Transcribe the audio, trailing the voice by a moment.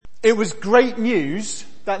It was great news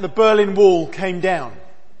that the Berlin Wall came down,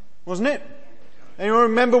 wasn't it? Anyone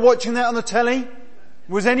remember watching that on the telly?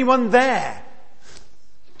 Was anyone there?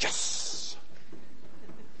 Yes!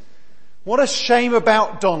 What a shame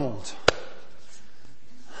about Donald.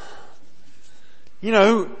 You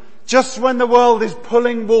know, just when the world is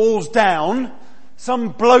pulling walls down, some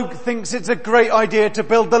bloke thinks it's a great idea to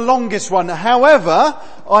build the longest one. However,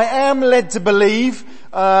 I am led to believe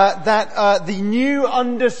that the new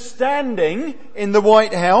understanding in the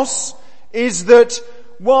White House is that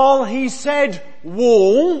while he said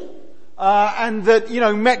wall, and that,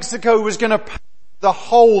 Mexico was going to pay the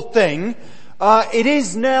whole thing, it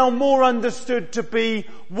is now more understood to be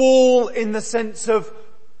wall in the sense of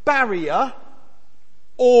barrier,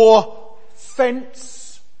 or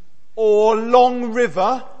fence, or long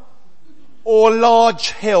river, or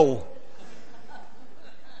large hill.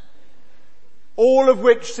 All of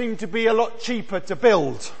which seem to be a lot cheaper to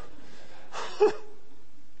build.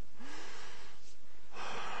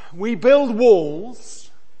 We build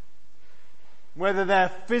walls, whether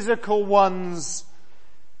they're physical ones,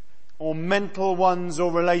 or mental ones,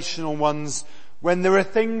 or relational ones, when there are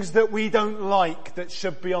things that we don't like that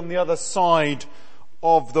should be on the other side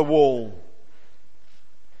of the wall.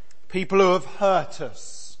 People who have hurt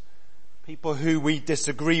us. People who we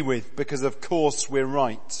disagree with because of course we're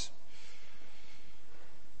right.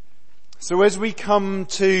 So as we come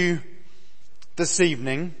to this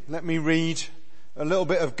evening, let me read a little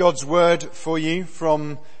bit of God's word for you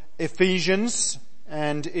from Ephesians,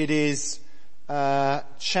 and it is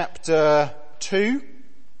chapter 2,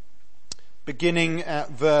 beginning at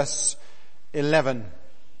verse 11.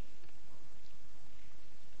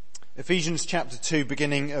 Ephesians chapter 2,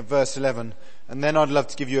 beginning at verse 11. And then I'd love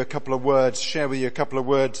to give you a couple of words, share with you a couple of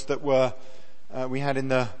words that we had in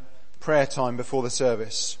the prayer time before the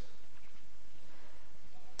service.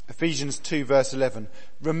 Ephesians 2 verse 11.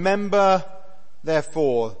 Remember,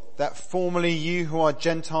 therefore, that formerly you who are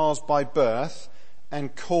Gentiles by birth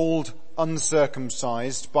and called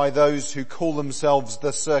uncircumcised by those who call themselves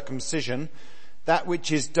the circumcision, that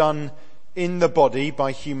which is done in the body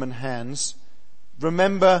by human hands,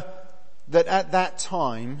 remember that at that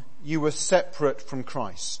time you were separate from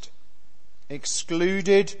Christ,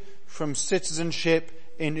 excluded from citizenship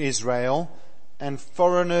in Israel, and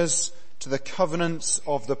foreigners to the covenants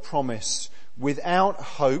of the promise, without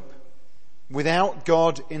hope, without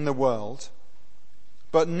God in the world.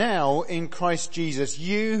 But now in Christ Jesus,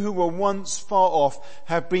 you who were once far off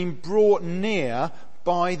have been brought near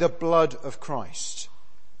by the blood of Christ.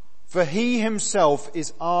 For he himself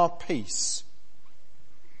is our peace.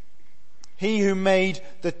 He who made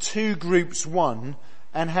the two groups one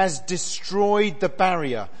and has destroyed the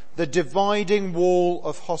barrier, the dividing wall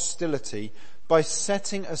of hostility, by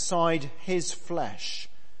setting aside his flesh,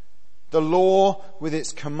 the law with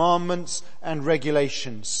its commandments and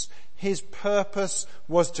regulations. His purpose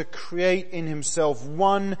was to create in himself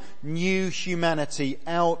one new humanity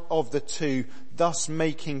out of the two, thus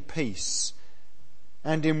making peace,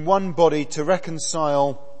 and in one body to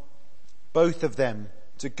reconcile both of them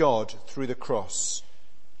to God through the cross,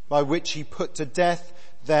 by which he put to death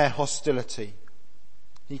their hostility.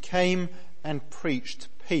 He came and preached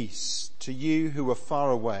peace to you who were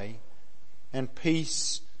far away, and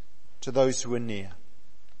peace to those who are near.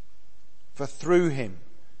 For through him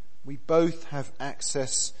we both have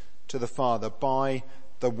access to the Father by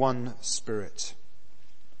the one Spirit.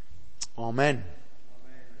 Amen.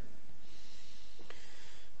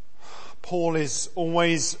 Paul is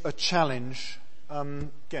always a challenge.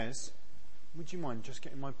 Gez, would you mind just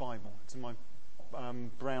getting my Bible? It's in my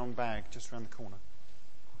brown bag just around the corner.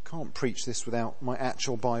 I can't preach this without my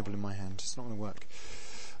actual Bible in my hand. It's not going to work.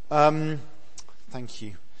 Thank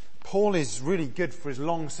you. Paul is really good for his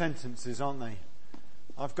long sentences, aren't they?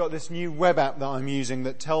 I've got this new web app that I'm using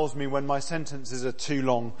that tells me when my sentences are too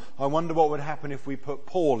long. I wonder what would happen if we put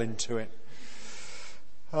Paul into it.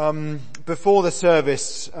 Before the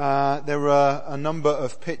service, there were a number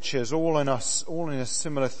of pictures, all in a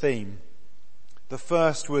similar theme. The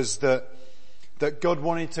first was that God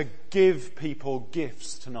wanted to give people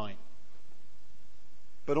gifts tonight,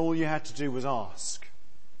 but all you had to do was ask.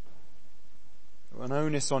 An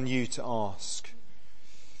onus on you to ask.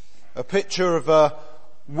 A picture of a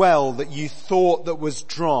well that you thought that was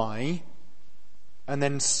dry, and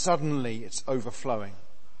then suddenly it's overflowing.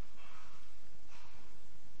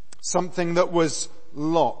 Something that was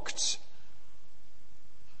locked,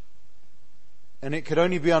 and it could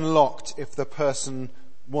only be unlocked if the person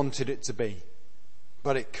wanted it to be,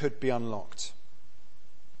 but it could be unlocked.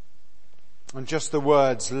 And just the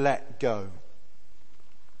words, let go.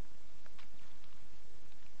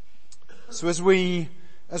 So as we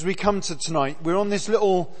come to tonight, we're on this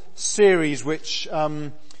little series which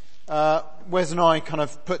Wes and I kind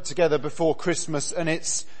of put together before Christmas, and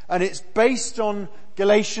it's based on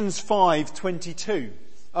Galatians 5:22.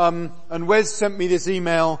 And Wes sent me this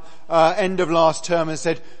email end of last term and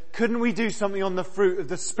said, couldn't we do something on the fruit of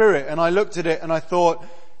the Spirit? And I looked at it and I thought,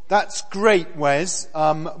 that's great, Wes,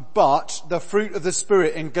 but the fruit of the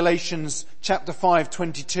Spirit in Galatians chapter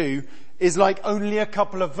 5:22 is like only a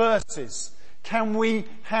couple of verses. Can we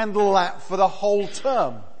handle that for the whole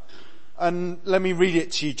term? And let me read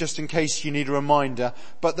it to you just in case you need a reminder.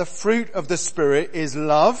 But the fruit of the Spirit is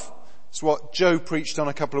love. It's what Joe preached on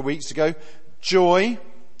a couple of weeks ago. Joy,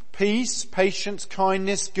 peace, patience,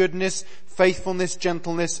 kindness, goodness, faithfulness,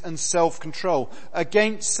 gentleness, and self-control.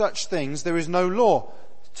 Against such things there is no law.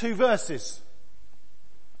 2 verses.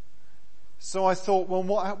 So I thought, well,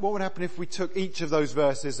 what would happen if we took each of those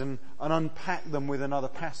verses and unpacked them with another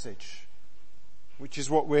passage? Which is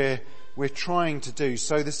what we're trying to do.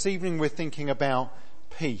 So this evening we're thinking about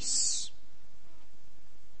peace.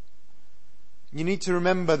 You need to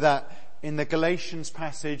remember that in the Galatians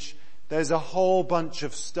passage, there's a whole bunch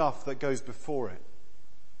of stuff that goes before it.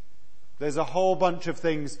 There's a whole bunch of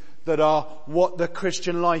things that are what the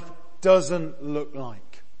Christian life doesn't look like.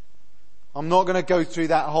 I'm not going to go through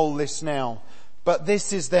that whole list now, but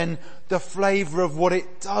this is then the flavour of what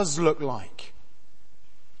it does look like.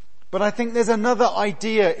 But I think there's another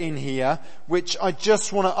idea in here which I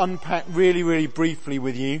just want to unpack really, really briefly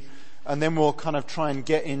with you, and then we'll kind of try and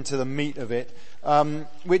get into the meat of it,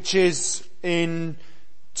 which is in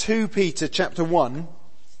 2 Peter chapter 1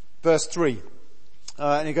 verse 3.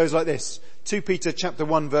 And it goes like this. 2 Peter chapter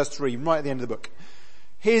 1 verse 3, right at the end of the book.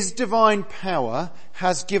 His divine power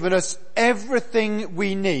has given us everything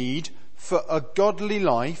we need for a godly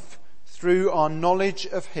life through our knowledge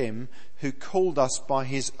of Him who called us by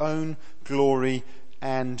His own glory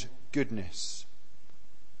and goodness.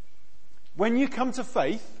 When you come to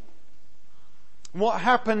faith, what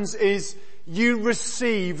happens is you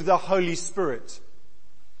receive the Holy Spirit.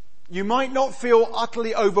 You might not feel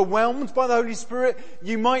utterly overwhelmed by the Holy Spirit.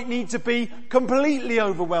 You might need to be completely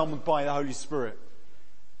overwhelmed by the Holy Spirit.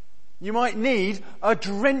 You might need a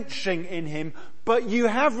drenching in Him, but you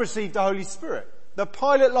have received the Holy Spirit. The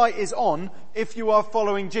pilot light is on if you are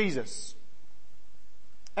following Jesus.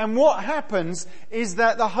 And what happens is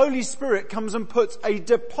that the Holy Spirit comes and puts a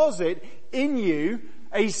deposit in you,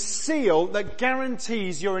 a seal that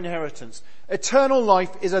guarantees your inheritance. Eternal life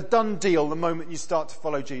is a done deal the moment you start to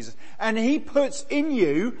follow Jesus. And He puts in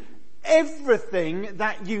you everything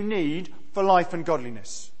that you need for life and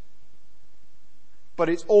godliness. But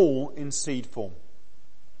it's all in seed form.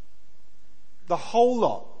 The whole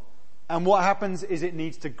lot. And what happens is it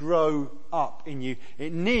needs to grow up in you.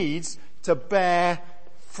 It needs to bear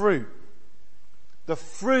fruit. The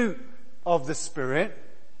fruit of the Spirit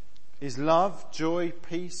is love, joy,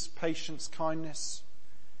 peace, patience, kindness.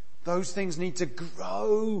 Those things need to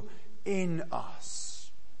grow in us.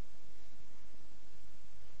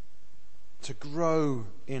 To grow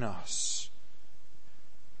in us.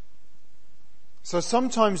 So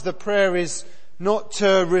sometimes the prayer is not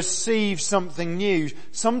to receive something new.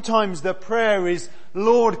 Sometimes the prayer is,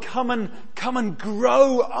 Lord, come and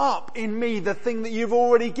grow up in me the thing that you've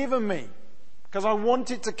already given me. Because I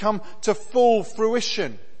want it to come to full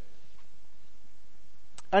fruition.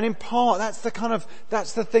 And in part, that's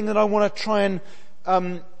the thing that I want to try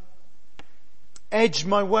and edge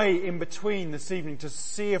my way in between this evening to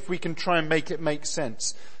see if we can try and make it make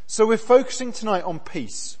sense. So we're focusing tonight on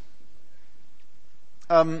peace.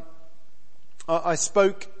 I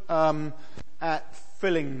spoke at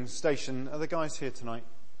Filling Station. Are the guys here tonight?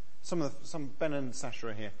 Some Ben and Sasha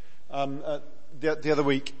are here. The other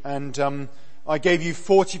week, and I gave you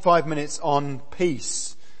 45 minutes on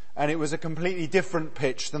peace, and it was a completely different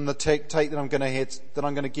pitch than the take that I'm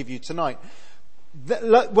going to give you tonight.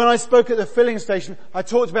 When I spoke at the Filling Station, I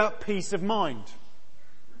talked about peace of mind.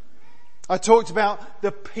 I talked about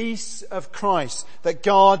the peace of Christ that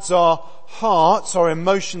guards our hearts, our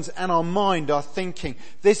emotions, and our mind, our thinking.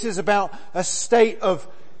 This is about a state of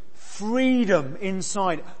freedom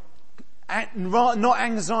inside. Not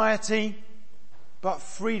anxiety, but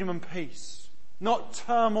freedom and peace. Not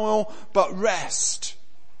turmoil, but rest.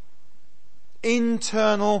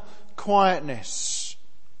 Internal quietness.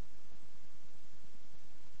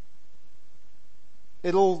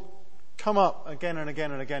 It'll come up again and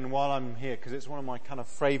again and again while I'm here because it's one of my kind of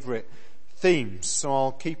favourite themes. So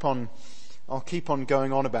I'll keep on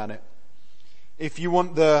going on about it. If you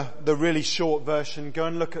want the really short version, go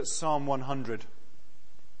and look at Psalm 100.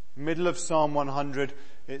 Middle of Psalm 100,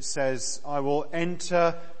 it says, I will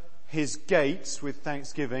enter his gates with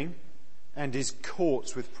thanksgiving and his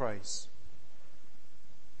courts with praise.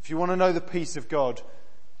 If you want to know the peace of God,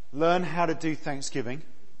 learn how to do thanksgiving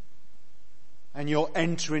and you'll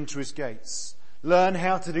enter into his gates. Learn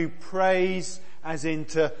how to do praise, as in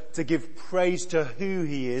to give praise to who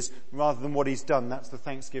he is rather than what he's done. That's the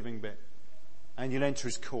thanksgiving bit. And you'll enter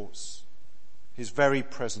his courts, his very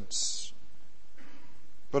presence.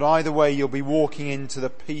 But either way, you'll be walking into the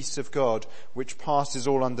peace of God, which passes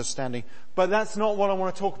all understanding. But that's not what I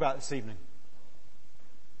want to talk about this evening.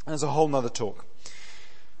 There's a whole nother talk.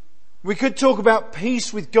 We could talk about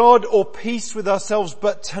peace with God or peace with ourselves,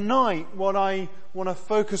 but tonight what I want to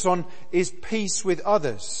focus on is peace with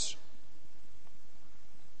others.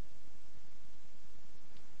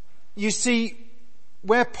 You see,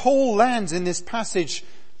 where Paul lands in this passage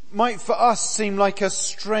might for us seem like a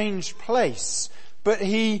strange place, but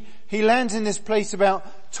he lands in this place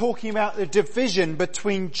about talking about the division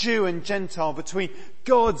between Jew and Gentile, between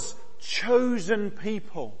God's chosen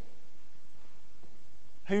people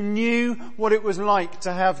who knew what it was like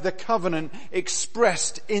to have the covenant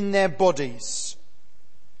expressed in their bodies.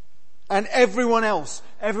 And everyone else,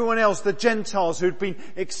 the Gentiles who'd been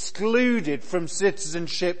excluded from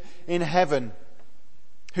citizenship in heaven,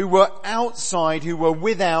 who were outside, who were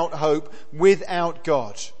without hope, without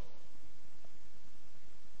God.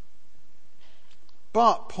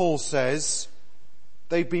 But, Paul says,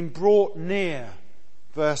 they've been brought near,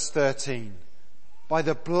 verse 13, by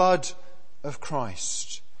the blood of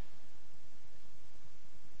Christ.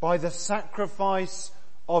 By the sacrifice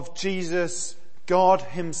of Jesus, God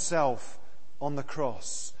himself on the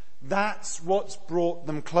cross. That's what's brought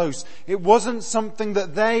them close. It wasn't something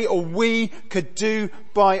that they or we could do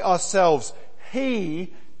by ourselves.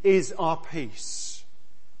 He is our peace.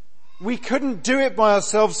 We couldn't do it by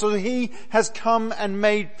ourselves, so he has come and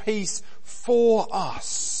made peace for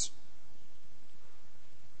us.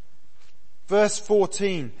 Verse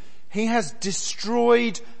 14, he has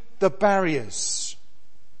destroyed the barriers.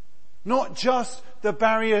 Not just the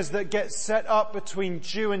barriers that get set up between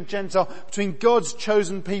Jew and Gentile, between God's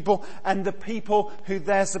chosen people and the people who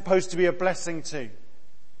they're supposed to be a blessing to.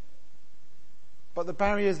 But the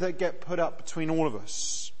barriers that get put up between all of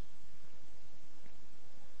us.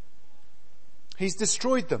 He's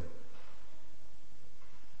destroyed them.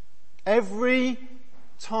 Every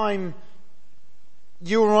time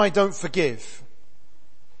you or I don't forgive,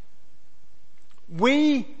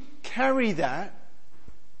 we carry that,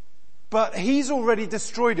 but he's already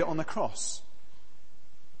destroyed it on the cross.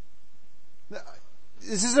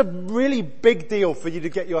 This is a really big deal for you to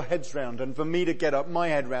get your heads round and for me to get up my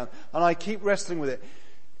head round, and I keep wrestling with it.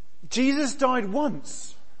 Jesus died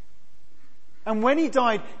once. And when he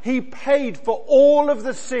died, he paid for all of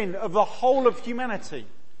the sin of the whole of humanity.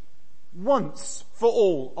 Once for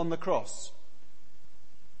all on the cross.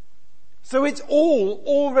 So it's all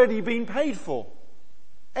already been paid for.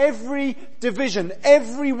 Every division,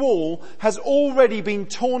 every wall has already been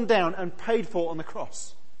torn down and paid for on the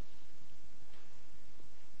cross.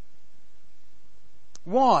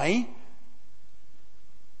 Why?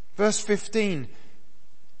 Verse 15.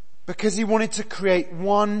 Because he wanted to create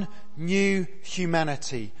one new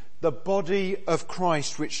humanity, the body of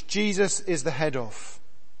Christ, which Jesus is the head of.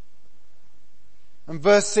 And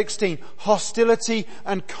verse 16, hostility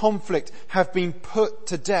and conflict have been put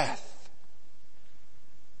to death.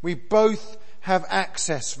 We both have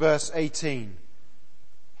access, verse 18,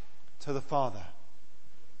 to the Father.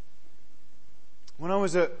 When I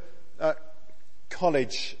was at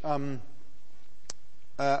college, I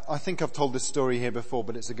think I've told this story here before,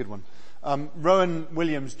 but it's a good one. Rowan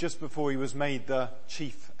Williams, just before he was made the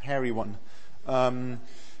chief hairy one,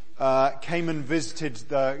 came and visited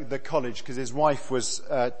the college because his wife was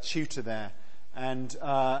a tutor there, and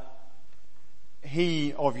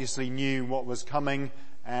he obviously knew what was coming,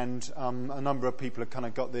 and a number of people had kind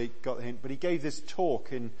of got the hint. But he gave this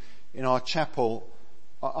talk in our chapel.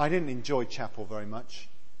 I didn't enjoy chapel very much.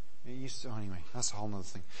 Anyway, that's a whole other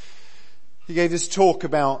thing. He gave this talk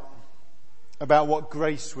about what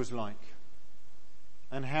grace was like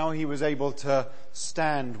and how he was able to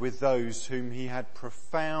stand with those whom he had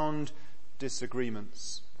profound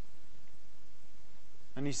disagreements.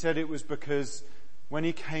 And he said it was because when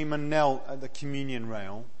he came and knelt at the communion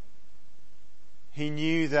rail, he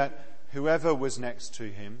knew that whoever was next to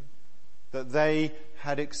him, that they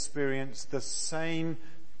had experienced the same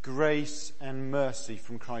grace and mercy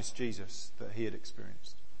from Christ Jesus that he had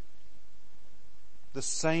experienced. The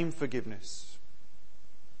same forgiveness.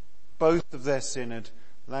 Both of their sin had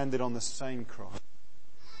landed on the same cross.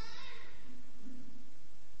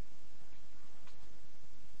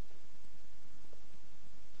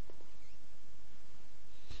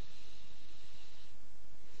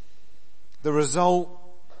 The result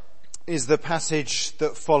is the passage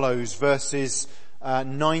that follows, verses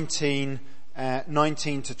 19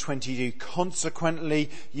 to 22. Consequently,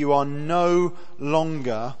 you are no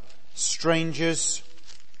longer strangers,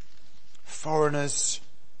 foreigners,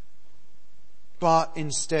 but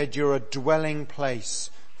instead you're a dwelling place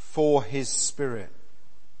for His Spirit.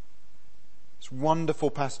 It's a wonderful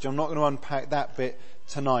passage. I'm not going to unpack that bit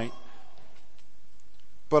tonight.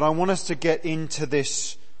 But I want us to get into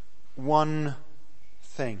this one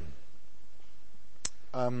thing.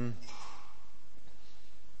 And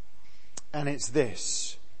it's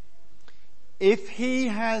this. If He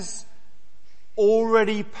has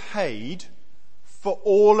already paid for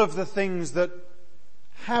all of the things that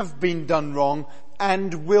have been done wrong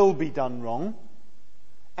and will be done wrong,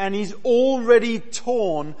 and He's already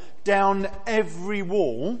torn down every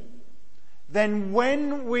wall, then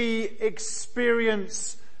when we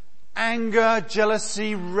experience anger,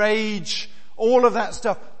 jealousy, rage, all of that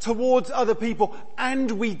stuff towards other people,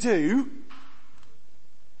 and we do,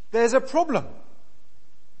 there's a problem.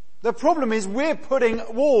 The problem is we're putting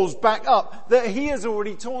walls back up that He has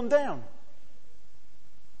already torn down.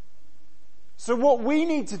 So what we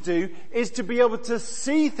need to do is to be able to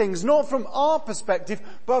see things not from our perspective,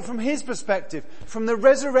 but from His perspective, from the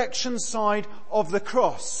resurrection side of the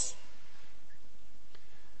cross.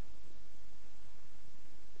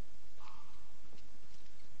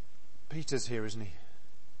 Peter's here, isn't he?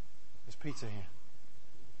 Is Peter here?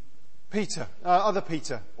 Peter, other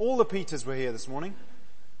Peter. All the Peters were here this morning.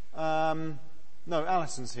 No,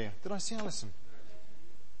 Alison's here. Did I see Alison?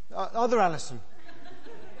 Other Alison.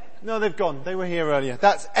 No, they've gone. They were here earlier.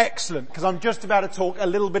 That's excellent, because I'm just about to talk a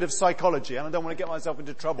little bit of psychology and I don't want to get myself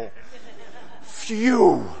into trouble.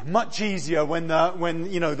 Phew! Much easier when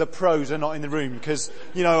the pros are not in the room, because,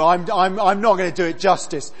 I'm not going to do it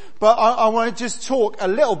justice. But I want to just talk a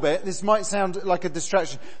little bit. This might sound like a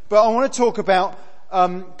distraction, but I want to talk about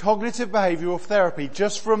cognitive behavioral therapy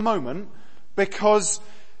just for a moment, because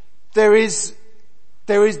there is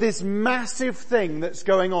this massive thing that's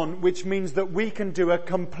going on, which means that we can do a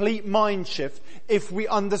complete mind shift if we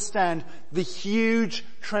understand the huge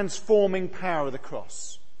transforming power of the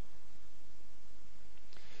cross.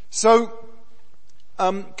 So,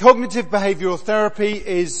 cognitive behavioral therapy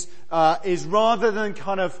is rather than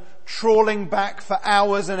kind of trawling back for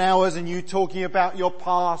hours and hours and you talking about your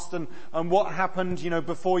past and what happened,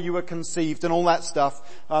 before you were conceived and all that stuff,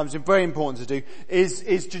 it's very important to do,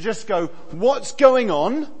 is to just go, what's going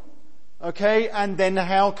on? Okay, and then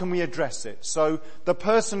how can we address it? So the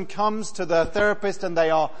person comes to the therapist and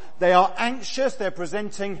they are anxious, they're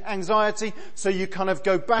presenting anxiety, so you kind of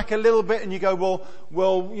go back a little bit and you go, well,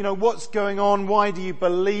 what's going on? Why do you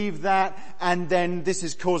believe that? And then this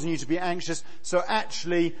is causing you to be anxious. So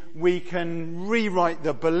actually we can rewrite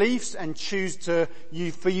the beliefs and choose for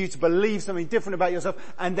you to believe something different about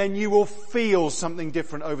yourself, and then you will feel something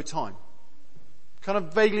different over time. Kind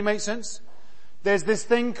of vaguely make sense? There's this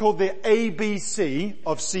thing called the ABC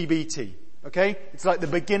of CBT. Okay? It's like the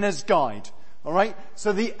beginner's guide. Alright?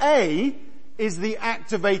 So the A is the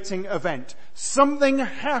activating event. Something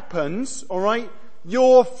happens, alright?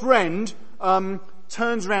 Your friend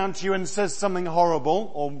turns around to you and says something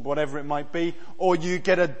horrible, or whatever it might be, or you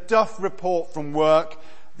get a duff report from work.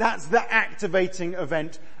 That's the activating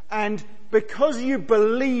event. And because you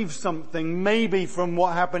believe something, maybe from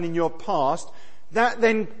what happened in your past, that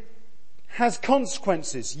then has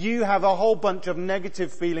consequences. You have a whole bunch of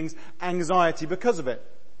negative feelings, anxiety because of it.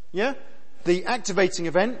 Yeah? The activating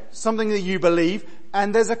event, something that you believe,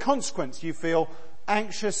 and there's a consequence. You feel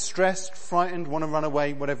anxious, stressed, frightened, want to run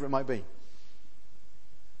away, whatever it might be.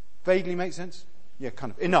 Vaguely make sense? Yeah,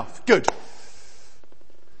 kind of. Enough. Good.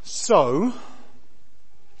 So,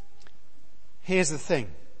 here's the thing.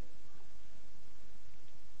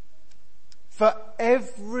 For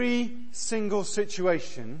every single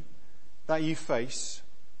situation that you face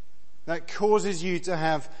that causes you to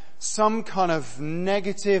have some kind of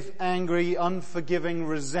negative, angry, unforgiving,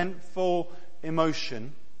 resentful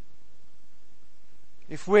emotion,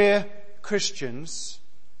 if we're Christians,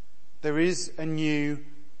 there is a new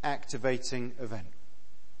activating event.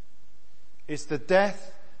 It's the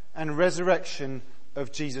death and resurrection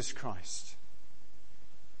of Jesus Christ.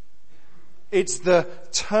 It's the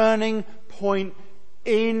turning point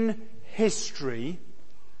in history,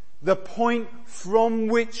 the point from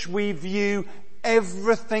which we view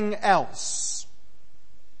everything else.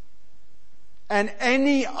 And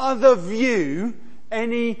any other view,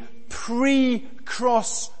 any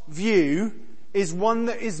pre-cross view, is one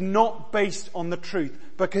that is not based on the truth,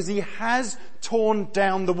 because He has torn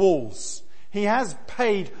down the walls. He has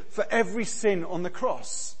paid for every sin on the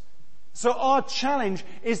cross. So our challenge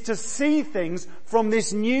is to see things from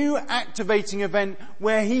this new activating event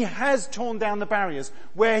where he has torn down the barriers,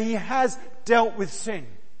 where he has dealt with sin.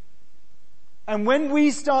 And when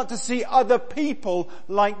we start to see other people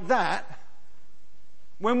like that,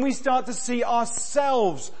 when we start to see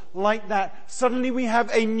ourselves like that, suddenly we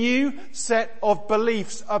have a new set of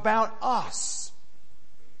beliefs about us.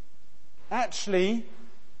 Actually,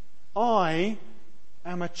 I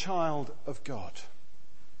am a child of God.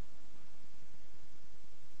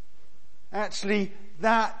 Actually,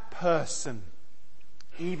 that person,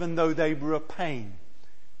 even though they were a pain,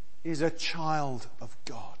 is a child of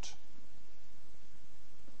God.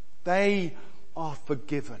 They are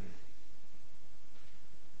forgiven.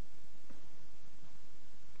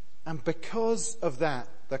 And because of that,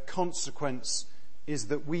 the consequence is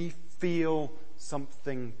that we feel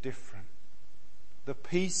something different. The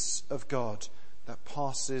peace of God that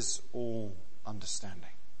passes all understanding.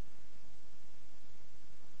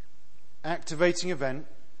 Activating event,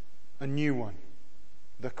 a new one,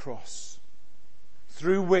 the cross,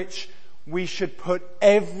 through which we should put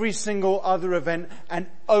every single other event and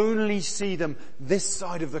only see them this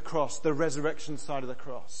side of the cross, the resurrection side of the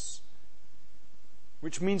cross.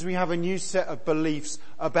 Which means we have a new set of beliefs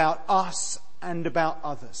about us and about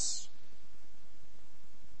others.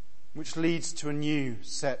 Which leads to a new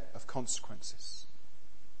set of consequences.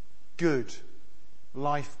 Good,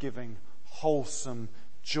 life-giving, wholesome,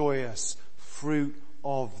 joyous, fruit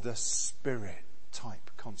of the Spirit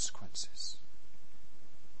type consequences.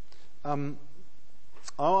 I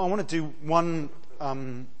want to do one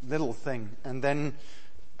little thing, and then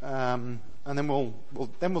we'll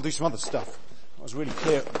do some other stuff. That was really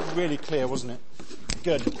clear, wasn't it?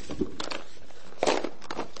 Good.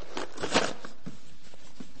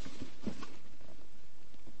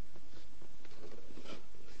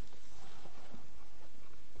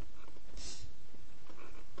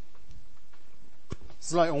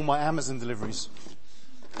 It's like all my Amazon deliveries,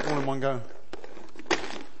 all in one go.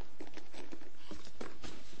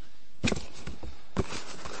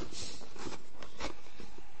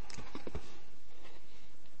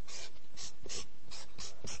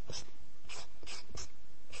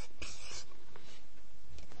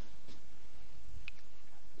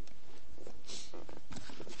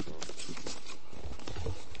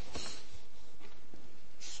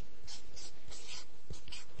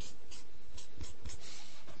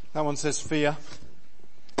 That one says fear.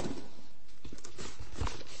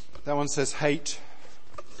 That one says hate.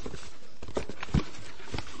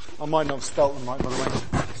 I might not have spelt them right, by the way.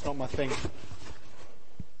 It's not my thing.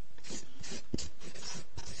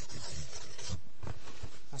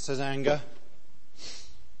 That says anger.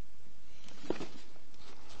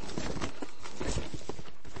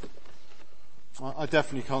 I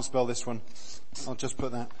definitely can't spell this one. I'll just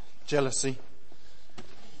put that. Jealousy.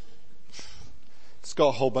 It's got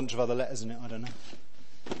a whole bunch of other letters in it, I don't know.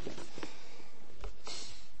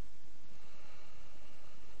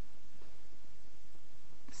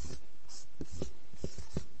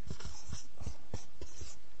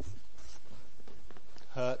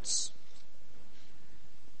 Hurts.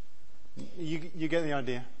 You get the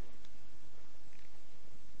idea.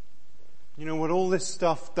 You know what all this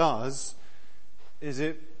stuff does is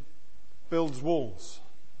it builds walls.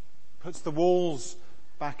 Puts the walls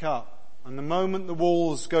back up. And the moment the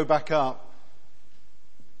walls go back up,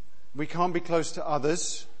 we can't be close to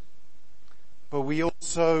others, but we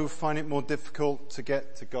also find it more difficult to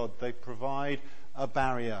get to God. They provide a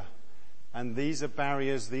barrier. And these are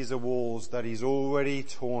barriers, these are walls that He's already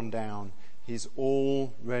torn down. He's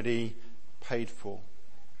already paid for.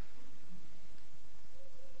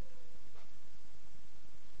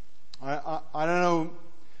 I don't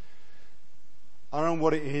know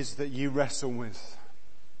what it is that you wrestle with.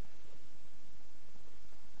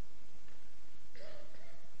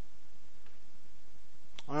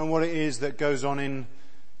 I don't know what it is that goes on in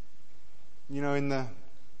the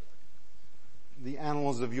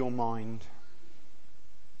annals of your mind.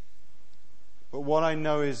 But what I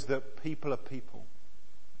know is that people are people.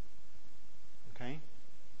 Okay?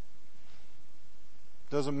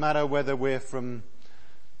 Doesn't matter whether we're from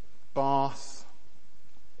Bath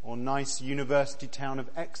or nice university town of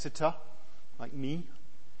Exeter, like me,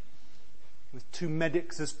 with 2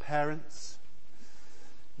 medics as parents.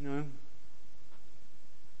 We're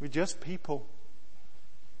just people.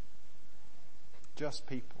 Just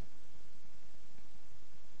people.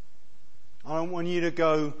 I don't want you to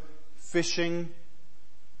go fishing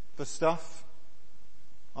for stuff.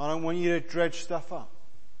 I don't want you to dredge stuff up.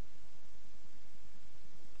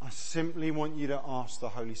 I simply want you to ask the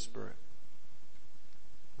Holy Spirit.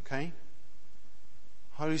 Okay?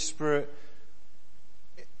 Holy Spirit,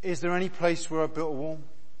 is there any place where I've built a wall?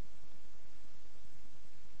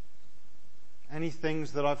 Any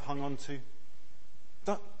things that I've hung on to?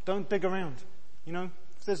 Don't dig around. You know,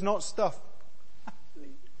 if there's not stuff.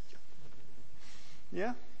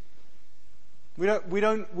 Yeah? We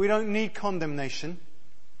don't need condemnation.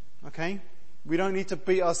 Okay? We don't need to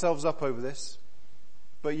beat ourselves up over this.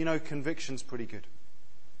 But you know, conviction's pretty good.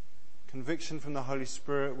 Conviction from the Holy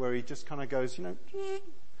Spirit where he just kind of goes, you know,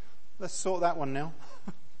 let's sort that one now.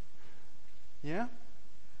 Yeah?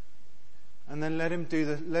 And then let him do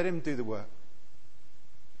the work.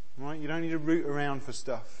 Right? You don't need to root around for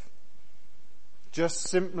stuff. Just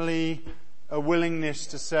simply a willingness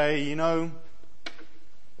to say, you know,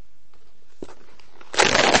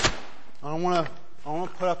 I don't want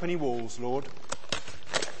to put up any walls, Lord.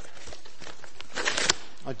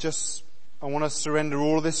 I want to surrender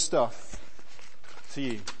all of this stuff to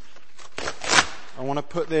you. I want to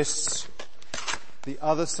put this the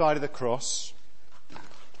other side of the cross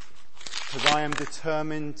because I am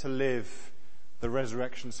determined to live the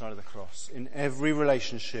resurrection side of the cross in every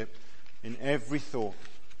relationship, in every thought,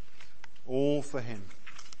 all for him.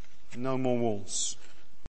 No more walls.